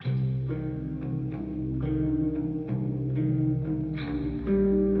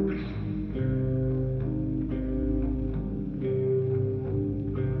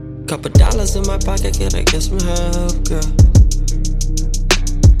Couple dollars in my pocket, can I get some help, girl?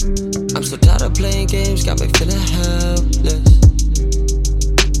 I'm so tired of playing games, got me feeling helpless.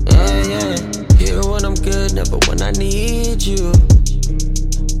 Oh yeah, here when I'm good, never when I need you.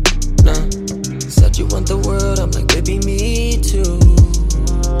 Nah, said you want the world, I'm like, baby, me too.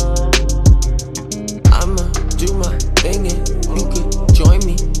 I'ma do my thing and you could join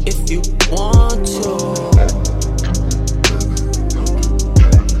me if you want to.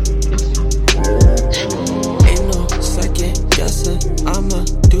 Ain't no second guessing, I'ma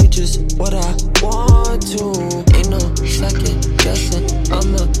do just what I want to. Ain't no second guessing,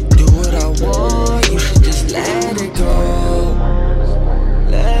 I'ma do what I want. You should just let it go.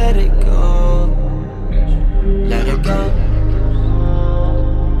 Let it go. Let it go.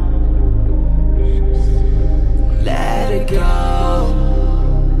 Let it go.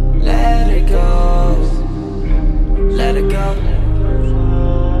 Let it go. Let it go.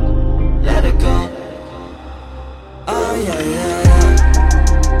 Let it go. Oh yeah, yeah, yeah.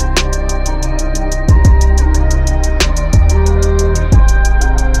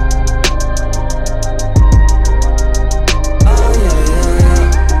 Oh yeah, yeah, yeah.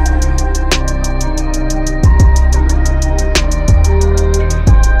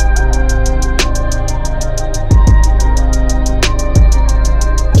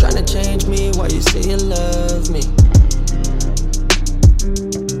 Tryna change me while you say you love me.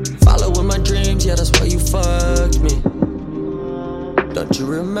 Following my dreams, yeah, that's why you fucked me. Don't you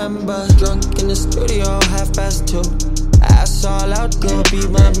remember? Drunk in the studio, 2:30. Ass all out, girl, be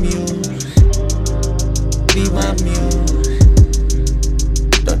my muse. Be my muse.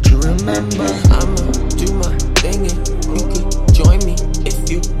 Don't you remember? I'ma do my thing and you could join me if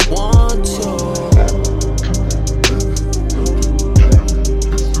you want.